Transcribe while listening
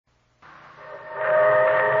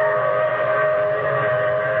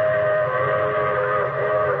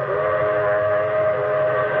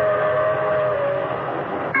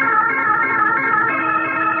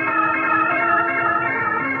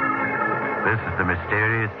is the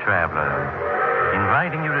Mysterious Traveler,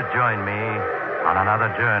 inviting you to join me on another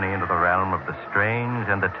journey into the realm of the strange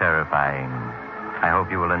and the terrifying. I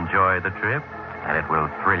hope you will enjoy the trip, and it will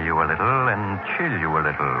thrill you a little and chill you a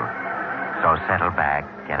little. So settle back,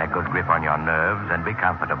 get a good grip on your nerves, and be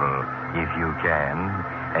comfortable, if you can,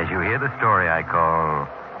 as you hear the story I call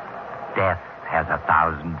Death Has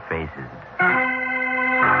 1,000 Faces.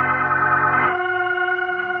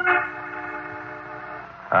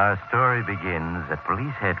 Our story begins at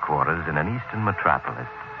police headquarters in an eastern metropolis.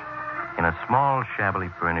 In a small, shabbily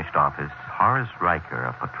furnished office, Horace Riker,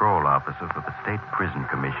 a patrol officer for the State Prison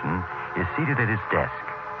Commission, is seated at his desk,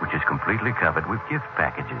 which is completely covered with gift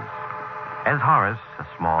packages. As Horace, a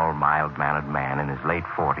small, mild-mannered man in his late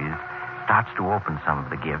 40s, starts to open some of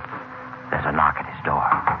the gifts, there's a knock at his door.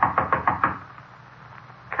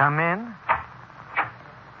 Come in.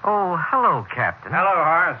 Oh, hello, Captain. Hello,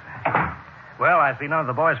 Horace. Well, I see none of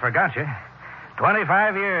the boys forgot you.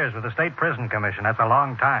 25 years with the State Prison Commission. That's a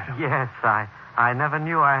long time. Yes, I never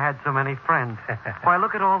knew I had so many friends. Why,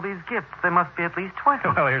 look at all these gifts. There must be at least 20.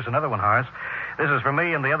 Well, here's another one, Horace. This is for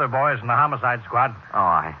me and the other boys in the homicide squad.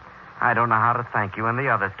 Oh, I don't know how to thank you and the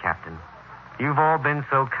others, Captain. You've all been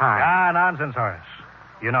so kind. Ah, nonsense, Horace.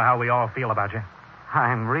 You know how we all feel about you.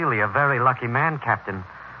 I'm really a very lucky man, Captain.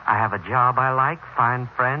 I have a job I like, fine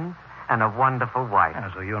friends, and a wonderful wife.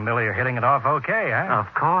 Yeah, so you and Millie are hitting it off okay, huh?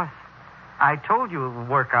 Of course. I told you it would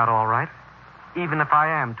work out all right, even if I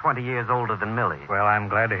am 20 years older than Millie. Well, I'm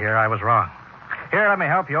glad to hear I was wrong. Here, let me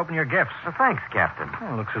help you open your gifts. Thanks, Captain.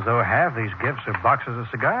 Well, looks as though half these gifts are boxes of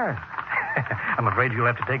cigars. I'm afraid you'll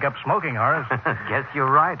have to take up smoking, Horace. Guess you're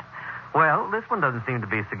right. Well, this one doesn't seem to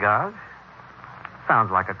be cigars.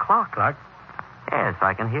 Sounds like a clock. Clock? Yes,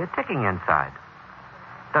 I can hear ticking inside.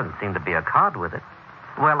 Doesn't seem to be a card with it.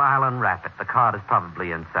 Well, I'll unwrap it. The card is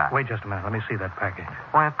probably inside. Wait just a minute. Let me see that package.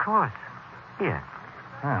 Why, of course. Here.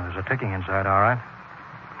 Oh, there's a ticking inside, all right.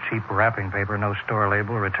 Cheap wrapping paper, no store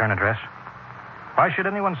label, return address. Why should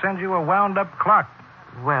anyone send you a wound-up clock?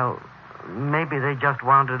 Well, maybe they just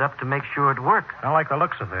wound it up to make sure it works. I don't like the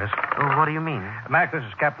looks of this. What do you mean? Mac, this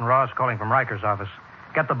is Captain Ross calling from Riker's office.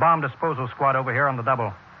 Get the bomb disposal squad over here on the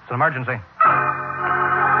double. It's an emergency.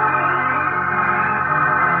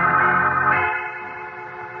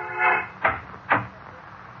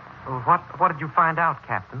 What did you find out,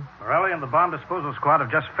 Captain? Morelli and the bomb disposal squad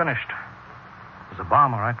have just finished. It was a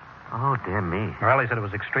bomb, all right. Oh, dear me. Morelli said it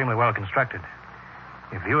was extremely well constructed.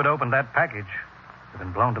 If you had opened that package, it would have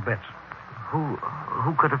been blown to bits. Who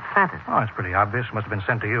could have sent it? Oh, it's pretty obvious. It must have been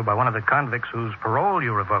sent to you by one of the convicts whose parole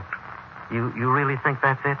you revoked. You really think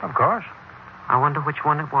that's it? Of course. I wonder which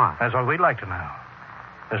one it was. That's what we'd like to know.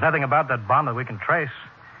 There's nothing about that bomb that we can trace.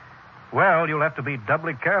 Well, you'll have to be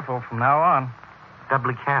doubly careful from now on.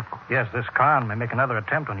 Doubly careful? Yes, this con may make another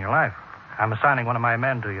attempt on your life. I'm assigning one of my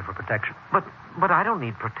men to you for protection. But I don't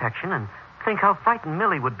need protection, and think how frightened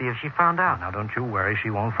Millie would be if she found out. Now, don't you worry. She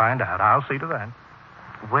won't find out. I'll see to that.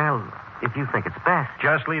 Well, if you think it's best.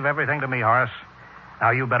 Just leave everything to me, Horace.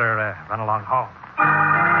 Now, you better run along home.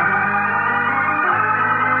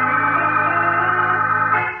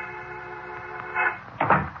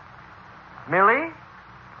 Millie?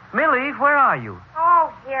 Millie, where are you?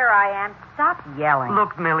 Oh, here I am. Stop yelling.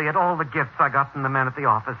 Look, Millie, at all the gifts I got from the men at the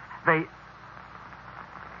office.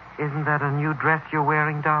 Isn't that a new dress you're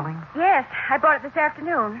wearing, darling? Yes, I bought it this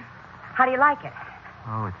afternoon. How do you like it?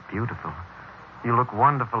 Oh, it's beautiful. You look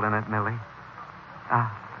wonderful in it, Millie.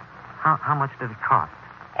 How much did it cost?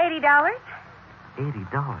 $80.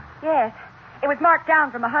 $80? Yes. It was marked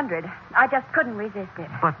down from 100. I just couldn't resist it.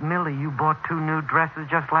 But, Millie, you bought 2 new dresses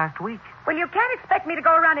just last week. Well, you can't expect me to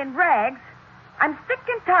go around in rags. I'm sick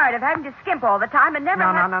and tired of having to skimp all the time and never...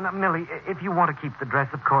 No, Millie. If you want to keep the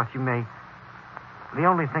dress, of course you may. The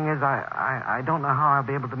only thing is, I don't know how I'll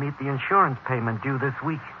be able to meet the insurance payment due this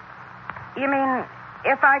week. You mean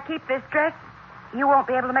if I keep this dress, you won't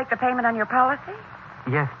be able to make the payment on your policy?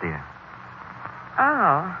 Yes, dear.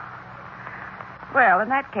 Oh. Well, in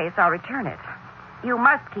that case, I'll return it. You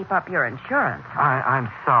must keep up your insurance. I'm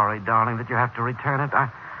sorry, darling, that you have to return it.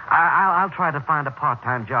 I'll try to find a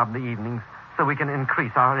part-time job in the evenings so we can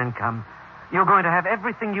increase our income. You're going to have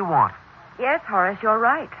everything you want. Yes, Horace, you're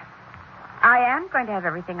right. I am going to have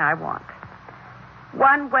everything I want.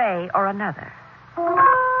 One way or another.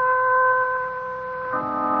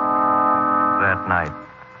 That night,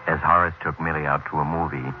 as Horace took Millie out to a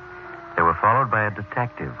movie, they were followed by a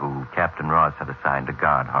detective who Captain Ross had assigned to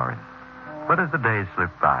guard Horace. But as the days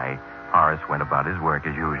slipped by, Horace went about his work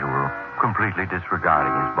as usual, completely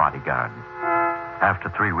disregarding his bodyguard. After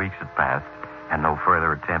 3 weeks had passed, and no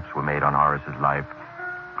further attempts were made on Horace's life,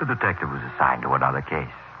 the detective was assigned to another case.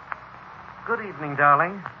 good evening,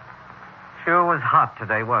 darling. Sure was hot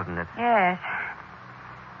today, wasn't it? Yes.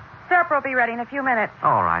 Supper will be ready in a few minutes.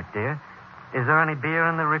 All right, dear. Is there any beer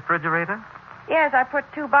in the refrigerator? Yes, I put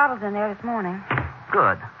 2 bottles in there this morning.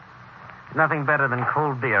 Good. Nothing better than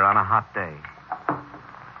cold beer on a hot day.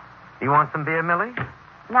 You want some beer, Millie?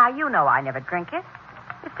 Now, you know I never drink it.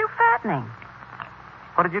 It's too fattening.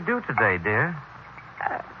 What did you do today, dear?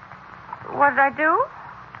 What did I do?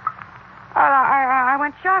 I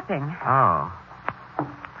went shopping. Oh.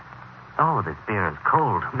 Oh, this beer is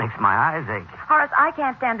cold. Makes my eyes ache. Horace, I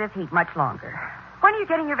can't stand this heat much longer. When are you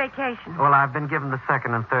getting your vacation? Well, I've been given the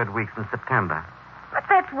 2nd and 3rd weeks in September. But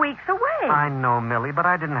that's weeks away. I know, Millie, but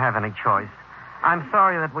I didn't have any choice. I'm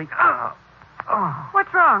sorry that we... Oh,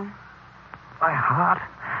 What's wrong? my heart.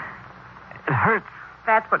 It hurts.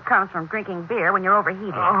 That's what comes from drinking beer when you're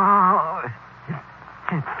overheated. Oh,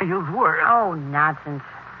 it feels worse. Oh, nonsense.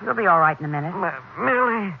 You'll be all right in a minute.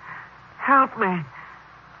 Millie, help me.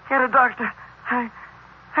 Get a doctor. I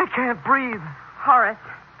can't breathe. Horace,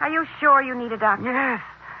 are you sure you need a doctor? Yes.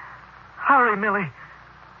 Hurry, Millie.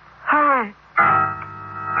 Hurry.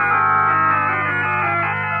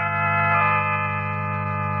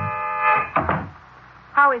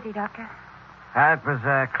 How is he, Doctor? It was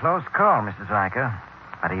a close call, Mrs. Riker.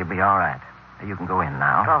 But he'll be all right. You can go in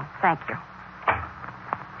now. Oh, thank you.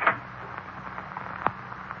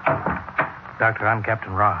 Doctor, I'm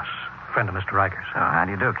Captain Ross, friend of Mr. Riker's. So, how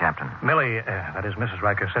do you do, Captain? Millie, that is Mrs.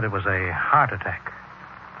 Riker, said it was a heart attack.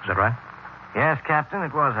 Is that right? Yes, Captain,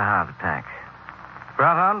 it was a heart attack.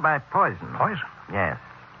 Brought on by poison. Poison? Yes,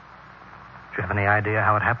 Do you have any idea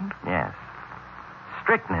how it happened? yes.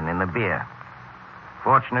 Strychnine in the beer.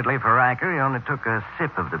 Fortunately for Riker, he only took a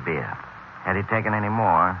sip of the beer. Had he taken any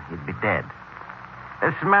more, he'd be dead.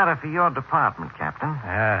 It's a matter for your department, Captain.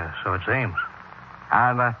 Yeah, so it seems.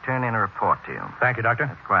 I'll turn in a report to you. Thank you, Doctor.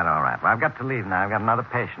 That's quite all right. Well, I've got to leave now. I've got another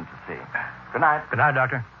patient to see. Good night. Good night,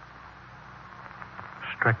 Doctor.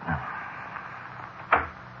 Strychnine.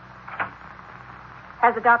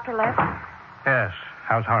 Has the doctor left? Yes.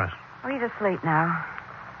 How's Horace? Oh, he's asleep now.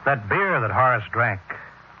 That beer that Horace drank,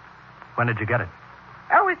 when did you get it?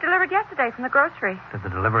 Oh, it was delivered yesterday from the grocery. Did the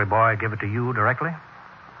delivery boy give it to you directly?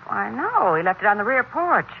 Why, no. He left it on the rear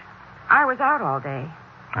porch. I was out all day.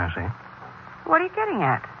 I see. What are you getting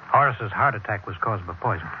at? Horace's heart attack was caused by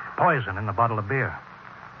poison. Poison in the bottle of beer.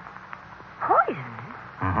 Poison?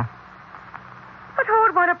 Mm-hmm. But who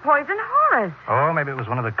would want to poison Horace? Oh, maybe it was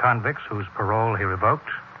one of the convicts whose parole he revoked.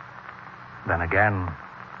 Then again,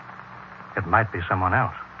 it might be someone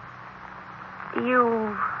else.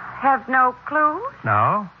 You have no clue?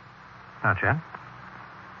 No, not yet.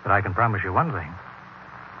 But I can promise you one thing.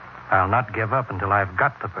 I'll not give up until I've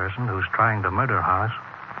got the person who's trying to murder Horace.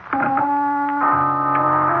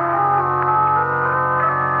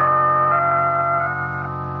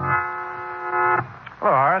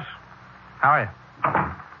 Hello, Horace. How are you?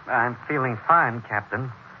 I'm feeling fine,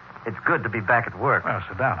 Captain. It's good to be back at work. Well,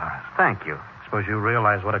 sit down, Horace. Thank you. Suppose you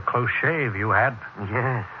realize what a close shave you had.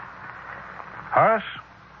 Yes. Horace,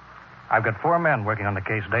 I've got 4 men working on the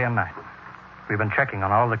case day and night. We've been checking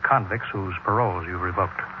on all the convicts whose paroles you've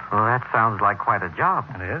revoked. Well, that sounds like quite a job.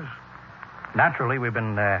 It is. Naturally, we've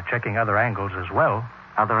been checking other angles as well.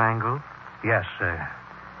 Other angles? Yes.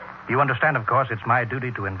 You understand, of course, it's my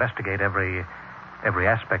duty to investigate every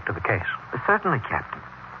aspect of the case. Certainly, Captain.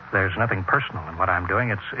 There's nothing personal in what I'm doing.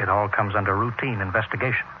 It all comes under routine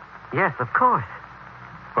investigation. Yes, of course.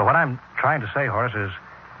 Well, what I'm trying to say, Horace, is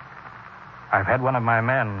I've had one of my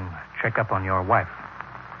men check up on your wife.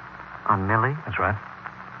 On Millie? That's right.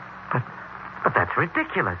 But that's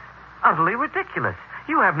ridiculous. Utterly ridiculous.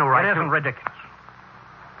 You have no right It to... isn't ridiculous.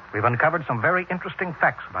 We've uncovered some very interesting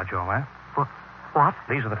facts about your wife. What?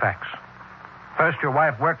 These are the facts. First, your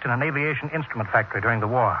wife worked in an aviation instrument factory during the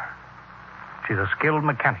war. She's a skilled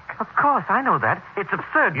mechanic. Of course, I know that. It's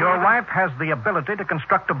absurd. Your wife has the ability to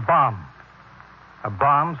construct a bomb. A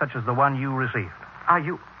bomb such as the one you received. Are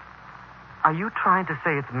you trying to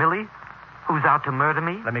say it's Millie who's out to murder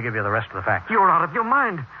me? Let me give you the rest of the facts. You're out of your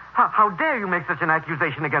mind. How dare you make such an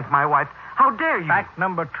accusation against my wife? How dare you? Fact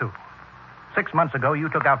number 2. 6 months ago, you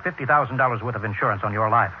took out $50,000 worth of insurance on your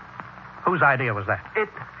life. Whose idea was that?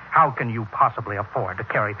 How can you possibly afford to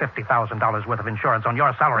carry $50,000 worth of insurance on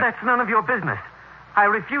your salary? That's none of your business. I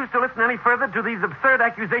refuse to listen any further to these absurd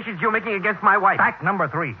accusations you're making against my wife. Fact number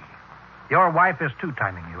 3. Your wife is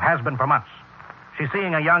two-timing you, has been for months. She's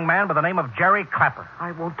seeing a young man by the name of Jerry Clapper.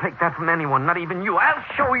 I won't take that from anyone, not even you. I'll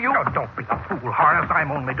show you. Oh, don't be a fool, Horace.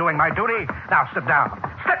 I'm only doing my duty. Now, sit down.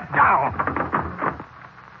 Sit down.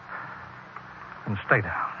 And stay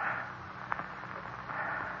down.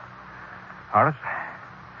 Horace,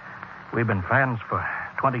 We've been friends for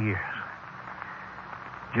 20 years.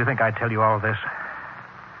 Do you think I'd tell you all this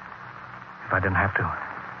if I didn't have to?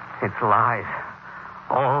 It's lies.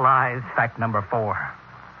 All lies. Fact number 4.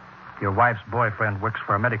 Your wife's boyfriend works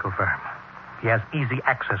for a medical firm. He has easy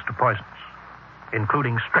access to poisons,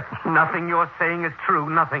 including strychnine. Nothing you're saying is true.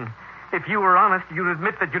 Nothing. If you were honest, you'd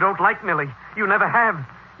admit that you don't like Millie. You never have.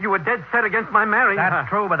 You were dead set against my marrying her. That's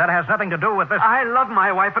true, but that has nothing to do with this. I love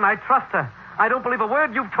my wife, and I trust her. I don't believe a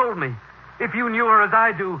word you've told me. If you knew her as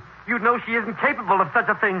I do, you'd know she isn't capable of such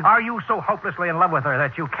a thing. Are you so hopelessly in love with her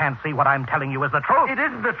that you can't see what I'm telling you is the truth? It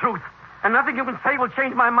isn't the truth. And nothing you can say will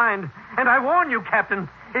change my mind. And I warn you, Captain,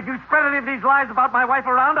 if you spread any of these lies about my wife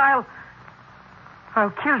around, I'll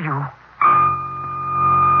kill you.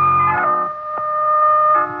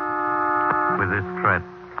 With this threat,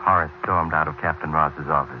 Horace stormed out of Captain Ross's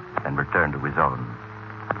office and returned to his own.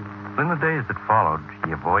 In the days that followed,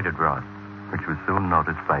 he avoided Ross, which was soon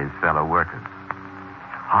noticed by his fellow workers.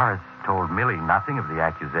 Horace told Millie nothing of the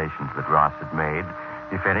accusations that Ross had made.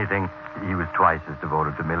 If anything, he was twice as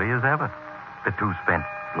devoted to Millie as ever. The two spent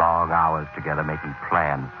long hours together making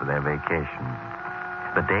plans for their vacation.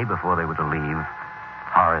 The day before they were to leave,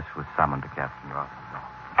 Horace was summoned to Captain Ross's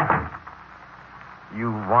office.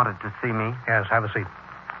 You wanted to see me? Yes, have a seat.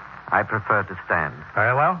 I prefer to stand.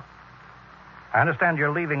 Very well. I understand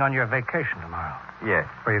you're leaving on your vacation tomorrow. Yes.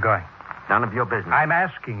 Where are you going? None of your business. I'm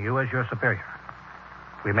asking you as your superior.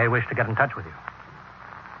 We may wish to get in touch with you.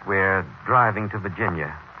 We're driving to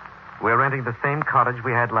Virginia. We're renting the same cottage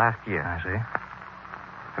we had last year. I see.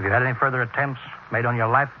 Have you had any further attempts made on your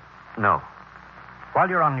life? No. While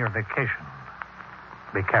you're on your vacation,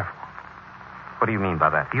 be careful. What do you mean by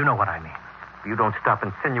that? You know what I mean. If you don't stop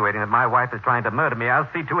insinuating that my wife is trying to murder me, I'll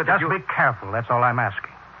see to it that Just be careful. That's all I'm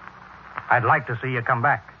asking. I'd like to see you come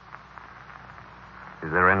back.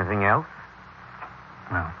 Is there anything else?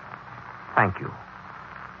 No. Thank you.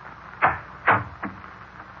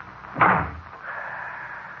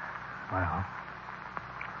 Well,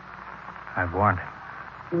 I've warned him.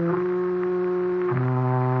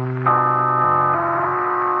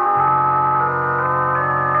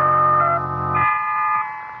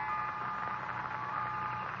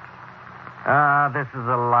 This is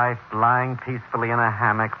a life lying peacefully in a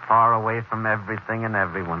hammock far away from everything and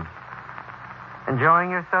everyone.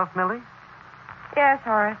 Enjoying yourself, Millie? Yes,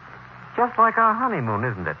 Horace. Just like our honeymoon,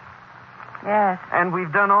 isn't it? Yes. And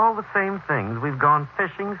we've done all the same things. We've gone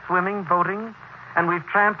fishing, swimming, boating, and we've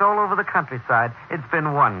tramped all over the countryside. It's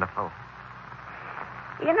been wonderful.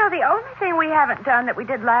 You know, the only thing we haven't done that we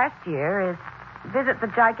did last year is visit the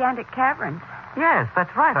gigantic caverns. Yes,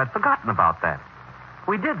 that's right. I'd forgotten about that.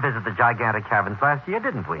 We did visit the gigantic caverns last year,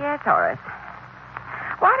 didn't we? Yes, Horace.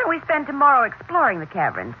 Why don't we spend tomorrow exploring the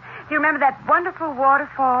caverns? Do you remember that wonderful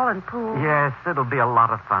waterfall and pool? Yes, it'll be a lot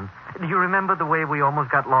of fun. Do you remember the way we almost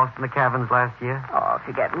got lost in the caverns last year? Oh, if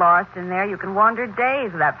you get lost in there, you can wander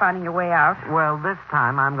days without finding your way out. Well, this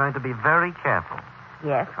time I'm going to be very careful.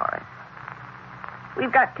 Yes, Horace.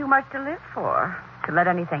 We've got too much to live for to let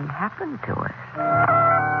anything happen to us.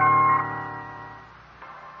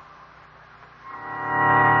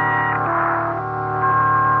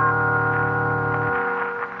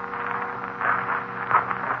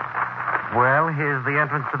 Well, here's the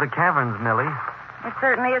entrance to the caverns, Millie. It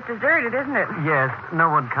certainly is deserted, isn't it? Yes, no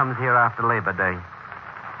one comes here after Labor Day.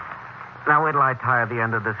 Now, wait till I tie the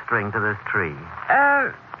end of this string to this tree.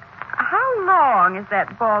 How long is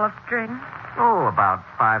that ball of string? Oh, about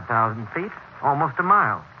 5,000 feet. Almost a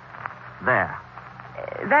mile. There.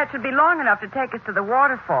 That should be long enough to take us to the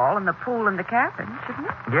waterfall and the pool and the cabin, shouldn't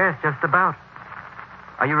it? Yes, just about.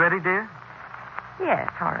 Are you ready, dear? Yes,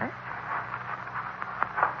 Horace.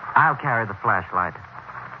 I'll carry the flashlight.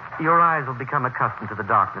 Your eyes will become accustomed to the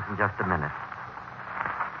darkness in just a minute.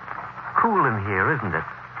 Cool in here, isn't it?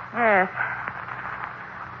 Yes.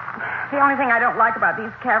 The only thing I don't like about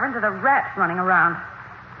these caverns are the rats running around.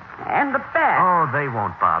 And the bats. Oh, they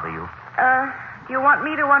won't bother you. Do you want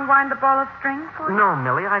me to unwind the ball of string for you? No,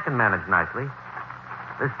 Millie, I can manage nicely.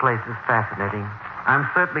 This place is fascinating. I'm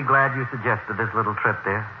certainly glad you suggested this little trip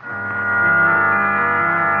there.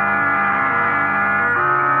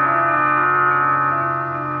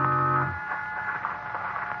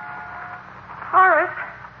 Horace,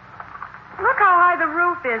 look how high the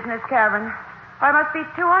roof is in this cavern. Why, it must be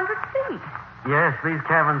 200 feet. Yes, these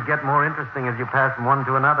caverns get more interesting as you pass from one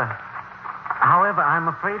to another. However, I'm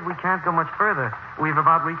afraid we can't go much further. We've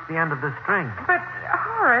about reached the end of this string. But,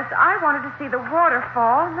 Horace, I wanted to see the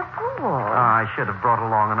waterfall and the pool. I should have brought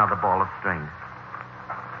along another ball of string.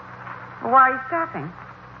 Why are you stopping?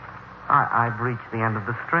 I've reached the end of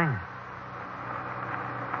the string.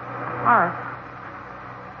 Horace,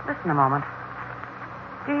 Listen a moment.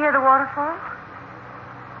 Do you hear the waterfall?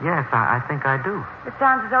 Yes, I think I do. It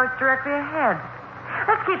sounds as though it's directly ahead.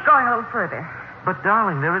 Let's keep going a little further. But,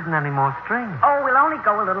 darling, there isn't any more string. Oh, we'll only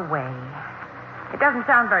go a little way. It doesn't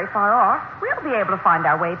sound very far off. We'll be able to find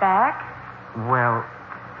our way back. Well,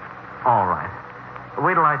 all right.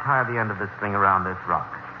 Wait till I tie the end of this string around this rock.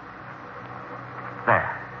 There.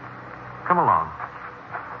 Come along.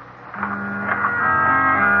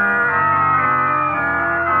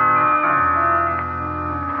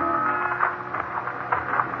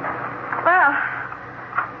 Well,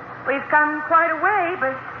 we've come quite a way,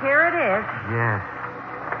 but here it is. Yes.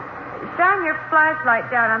 Shine your flashlight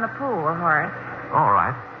down on the pool, Horace. All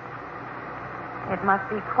right. It must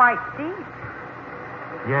be quite deep.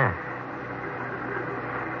 Yes.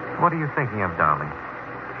 What are you thinking of, darling?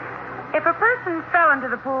 If a person fell into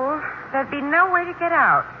the pool, there'd be no way to get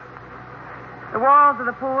out. The walls of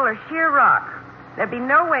the pool are sheer rock. There'd be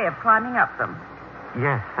no way of climbing up them.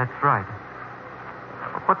 Yes, that's right.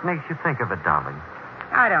 What makes you think of it, darling?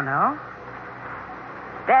 I don't know.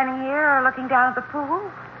 Standing here or looking down at the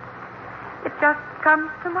pool, it just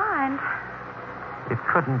comes to mind. It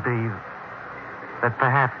couldn't be that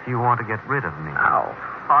perhaps you want to get rid of me. Oh,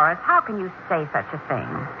 Horace, how can you say such a thing?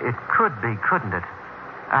 It could be, couldn't it?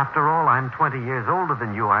 After all, I'm 20 years older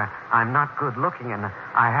than you. I'm not good looking, and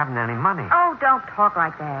I haven't any money. Oh, don't talk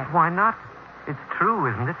like that. Why not? It's true,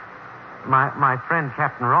 isn't it? My friend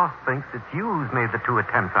Captain Ross thinks it's you who's made the 2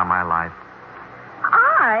 attempts on my life.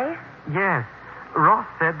 I? Yes. Ross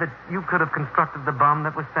said that you could have constructed the bomb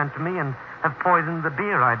that was sent to me and have poisoned the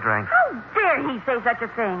beer I drank. How dare he say such a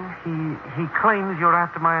thing? He claims you're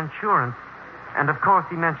after my insurance. And, of course,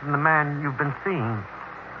 he mentioned the man you've been seeing,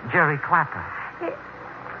 Jerry Clapper.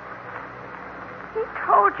 He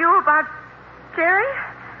told you about Jerry?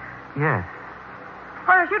 Yes.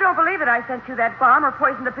 Horace, you don't believe that I sent you that bomb or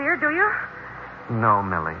poisoned the beer, do you? No,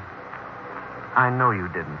 Millie. I know you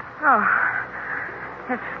didn't. Oh,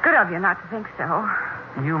 it's good of you not to think so.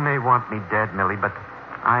 You may want me dead, Millie, but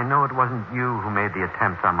I know it wasn't you who made the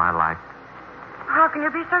attempts on my life. How can you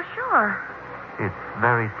be so sure? It's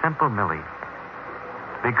very simple, Millie.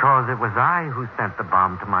 Because it was I who sent the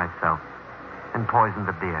bomb to myself and poisoned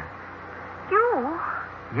the beer. You?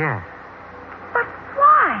 Yes. But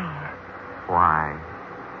why? Why?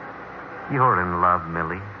 You're in love,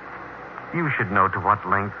 Millie. You should know to what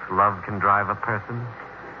lengths love can drive a person.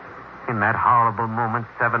 In that horrible moment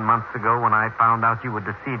 7 months ago when I found out you were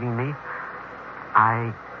deceiving me,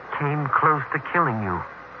 I came close to killing you.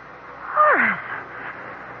 Horace!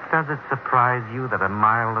 Does it surprise you that a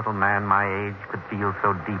mild little man my age could feel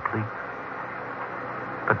so deeply?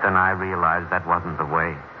 But then I realized that wasn't the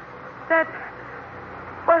way. That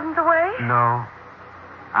wasn't the way? No.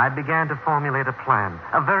 I began to formulate a plan,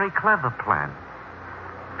 a very clever plan.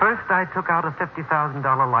 First, I took out a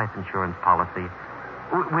 $50,000 life insurance policy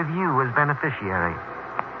with you as beneficiary.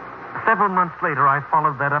 Several months later, I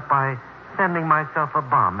followed that up by sending myself a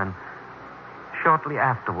bomb, and shortly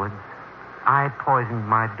afterwards, I poisoned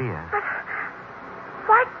my beer.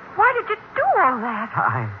 But why did you do all that?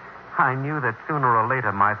 I knew that sooner or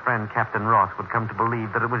later my friend Captain Ross would come to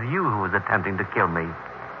believe that it was you who was attempting to kill me.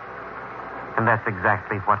 And that's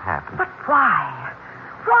exactly what happened. But why?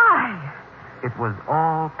 Why? It was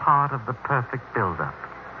all part of the perfect build-up.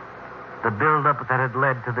 The build-up that had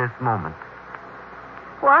led to this moment.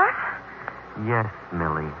 What? Yes,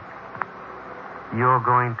 Millie. You're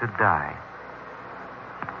going to die.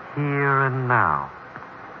 Here and now.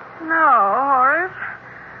 No, Horace.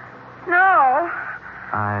 No.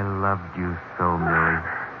 I loved you so, Millie.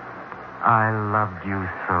 I loved you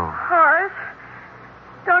so. Horace,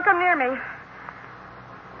 don't come near me.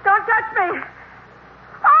 Don't touch me.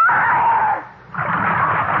 Horace!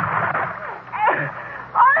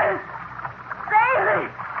 Horace! Save me!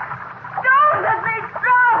 Don't let me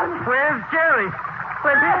drown! Where's Jerry?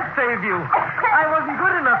 Let him save you. I wasn't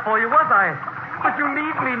good enough for you, was I? But you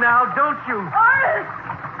need me now, don't you? Horace!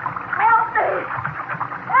 Help me!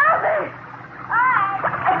 Help me!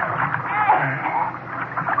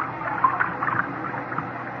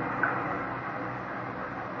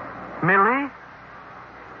 Millie?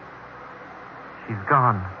 She's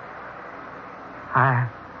gone.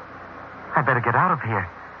 I better get out of here.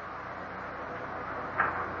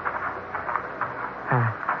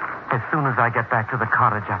 As soon as I get back to the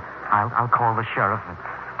cottage, I'll call the sheriff and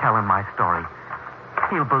tell him my story.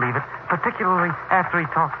 He'll believe it, particularly after he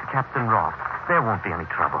talks to Captain Ross. There won't be any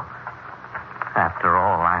trouble. After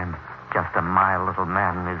all, I'm just a mild little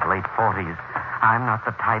man in his late 40s. I'm not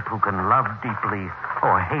the type who can love deeply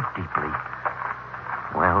or hate deeply.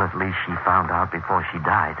 Well, at least she found out before she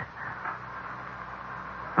died.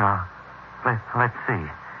 Now, let's see.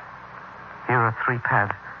 Here are 3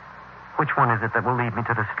 paths. Which one is it that will lead me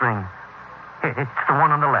to the string? It's the one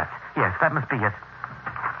on the left. Yes, that must be it.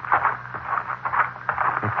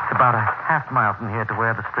 It's about a half-mile from here to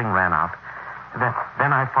where the string ran out.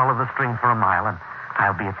 Then I follow the string for a mile, and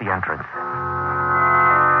I'll be at the entrance.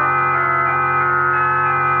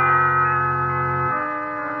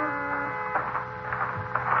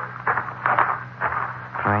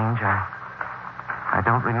 Strange. I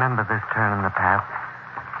don't remember this turn in the path.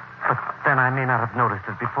 But then I may not have noticed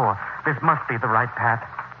it before. This must be the right path.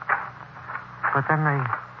 But then they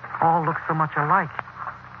all look so much alike.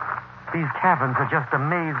 These caverns are just a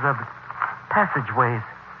maze of passageways.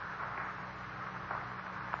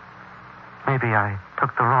 Maybe I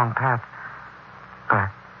took the wrong path.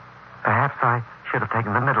 Perhaps I should have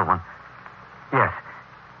taken the middle one. Yes,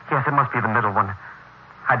 it must be the middle one.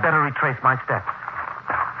 I'd better retrace my steps.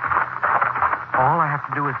 All I have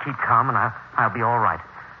to do is keep calm, and I'll be all right.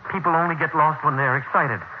 People only get lost when they're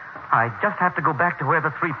excited. I just have to go back to where the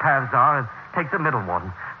 3 paths are and take the middle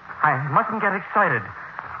one. I mustn't get excited.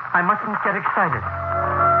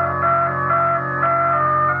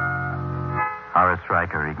 Horace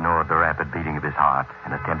Riker ignored the rapid beating of his heart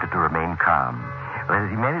and attempted to remain calm. But as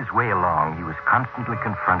he made his way along, he was constantly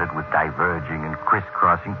confronted with diverging and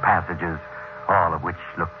crisscrossing passages, all of which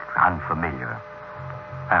looked unfamiliar.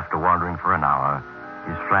 After wandering for an hour,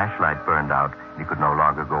 his flashlight burned out and he could no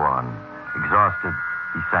longer go on. Exhausted,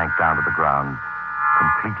 he sank down to the ground,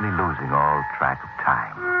 completely losing all track of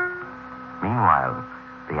time. Meanwhile,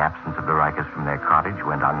 the absence of the Rikers from their cottage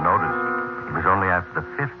went unnoticed. It was only after the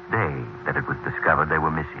 5th day that it was discovered they were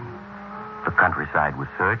missing. The countryside was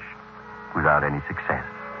searched without any success.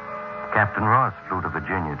 Captain Ross flew to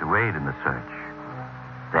Virginia to aid in the search.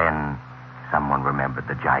 Then someone remembered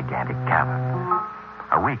the gigantic caverns.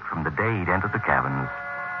 A week from the day he'd entered the caverns,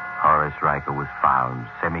 Horace Riker was found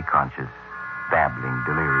semi-conscious, babbling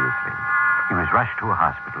deliriously. He was rushed to a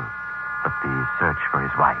hospital, but the search for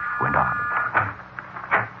his wife went on.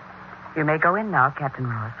 You may go in now, Captain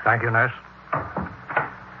Ross. Thank you, nurse.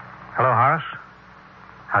 Hello, Horace.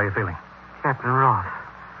 How are you feeling? Captain Ross,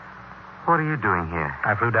 what are you doing here?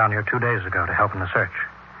 I flew down here 2 days ago to help in the search.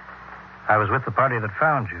 I was with the party that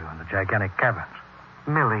found you in the gigantic caverns.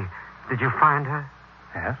 Millie, did you find her?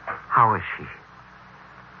 Yes? How is she?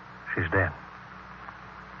 She's dead.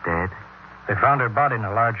 Dead? They found her body in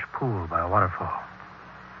a large pool by a waterfall.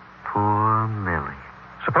 Poor Millie.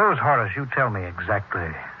 Suppose, Horace, you tell me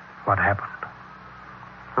exactly what happened.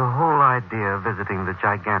 The whole idea of visiting the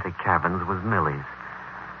gigantic caverns was Millie's.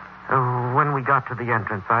 When we got to the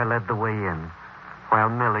entrance, I led the way in, while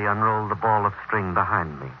Millie unrolled the ball of string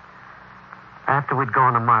behind me. After we'd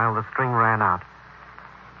gone a mile, the string ran out.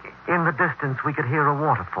 In the distance, we could hear a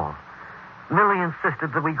waterfall. Millie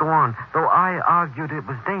insisted that we go on, though I argued it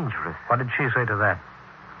was dangerous. What did she say to that?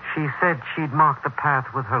 She said she'd mark the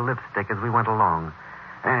path with her lipstick as we went along,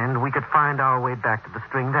 and we could find our way back to the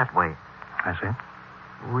string that way. I see.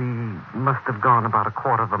 We must have gone about a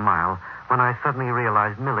quarter of a mile when I suddenly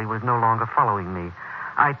realized Millie was no longer following me.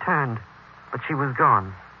 I turned, but she was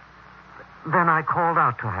gone. Then I called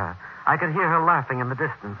out to her. I could hear her laughing in the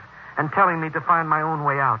distance and telling me to find my own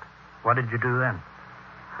way out. What did you do then?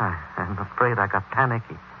 I'm afraid I got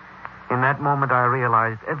panicky. In that moment, I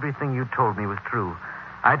realized everything you told me was true.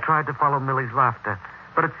 I tried to follow Millie's laughter,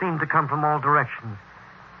 but it seemed to come from all directions.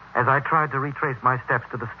 As I tried to retrace my steps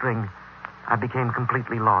to the string, I became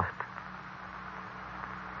completely lost.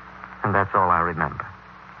 And that's all I remember.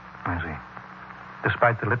 I see.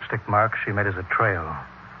 Despite the lipstick marks she made as a trail,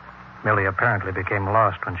 Millie apparently became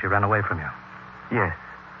lost when she ran away from you. Yes.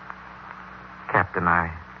 Captain, I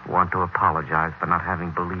want to apologize for not having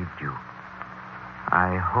believed you.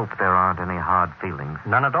 I hope there aren't any hard feelings.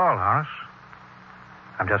 None at all, Horace.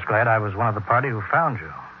 I'm just glad I was one of the party who found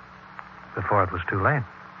you before it was too late.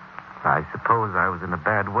 I suppose I was in a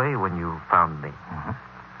bad way when you found me. Mm-hmm.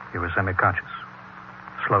 You were semi-conscious,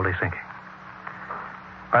 slowly sinking.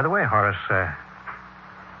 By the way, Horace,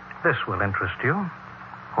 this will interest you.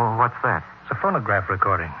 Well, what's that? It's a phonograph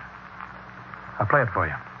recording. I'll play it for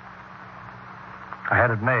you. I had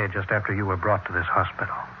it made just after you were brought to this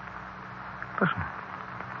hospital. Listen.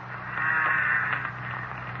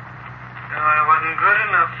 No, I wasn't good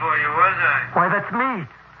enough for you, was I? Why, that's me.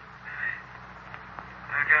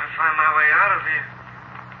 I gotta find my way out of here.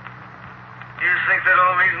 You think that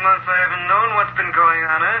all these months I haven't known what's been going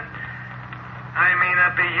on, huh? I may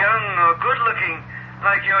not be young or good-looking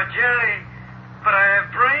like your Jerry, but I have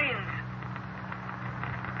brains.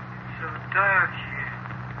 It's so dark here.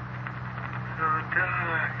 So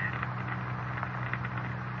dark.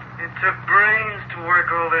 It took brains to work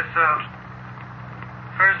all this out.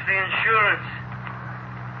 First the insurance,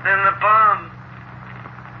 then the bomb,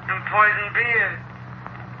 and poison beer.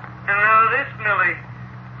 And now this, Millie.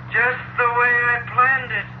 Just the way I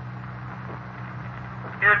planned it.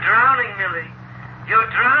 You're drowning, Millie. You're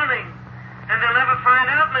drowning. And they'll never find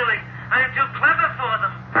out, Millie. I'm too clever for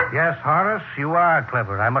them. Yes, Horace, you are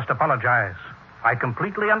clever. I must apologize. I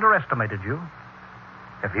completely underestimated you.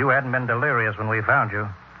 If you hadn't been delirious when we found you,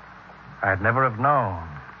 I'd never have known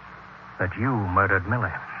that you murdered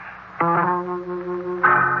Millie.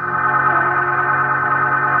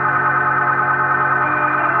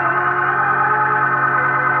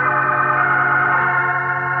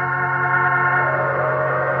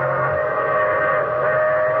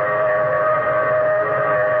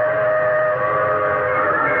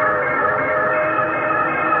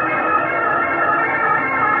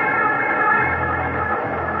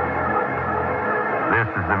 This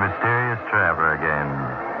is the mysterious traveler again.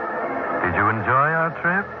 Did you enjoy our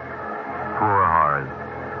trip? Poor Horace.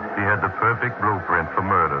 He had the perfect blueprint for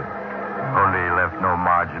murder. Only he left no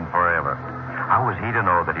margin for error. How was he to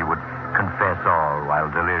know that he would confess all while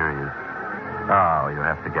delirious? Oh, you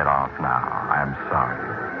have to get off now. I'm sorry.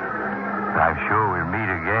 I'm sure we'll meet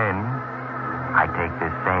again. I take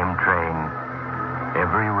this same train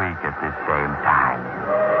every week at this same time.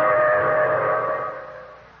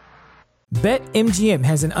 BetMGM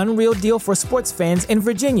has an unreal deal for sports fans in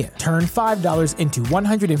Virginia. Turn $5 into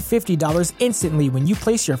 $150 instantly when you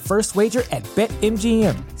place your first wager at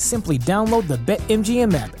BetMGM. Simply download the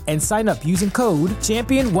BetMGM app and sign up using code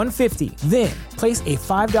Champion150. Then, place a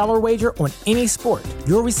 $5 wager on any sport.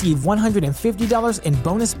 You'll receive $150 in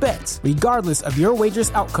bonus bets, regardless of your wager's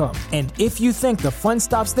outcome. And if you think the fun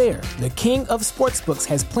stops there, the king of sportsbooks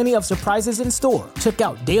has plenty of surprises in store. Check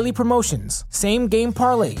out daily promotions, same-game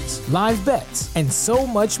parlays, live bets, and so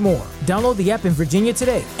much more. Download the app in Virginia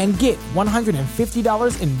today and get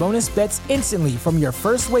 $150 in bonus bets instantly from your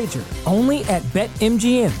first wager. Only at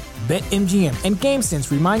BetMGM. BetMGM and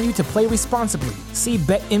GameSense remind you to play responsibly. See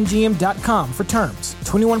BetMGM.com for terms.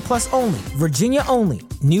 21 plus only. Virginia only.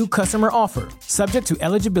 New customer offer. Subject to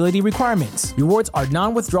eligibility requirements. Rewards are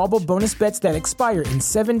non-withdrawable bonus bets that expire in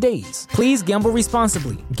 7 days. Please gamble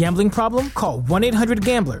responsibly. Gambling problem? Call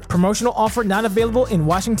 1-800-GAMBLER. Promotional offer not available in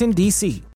Washington, D.C.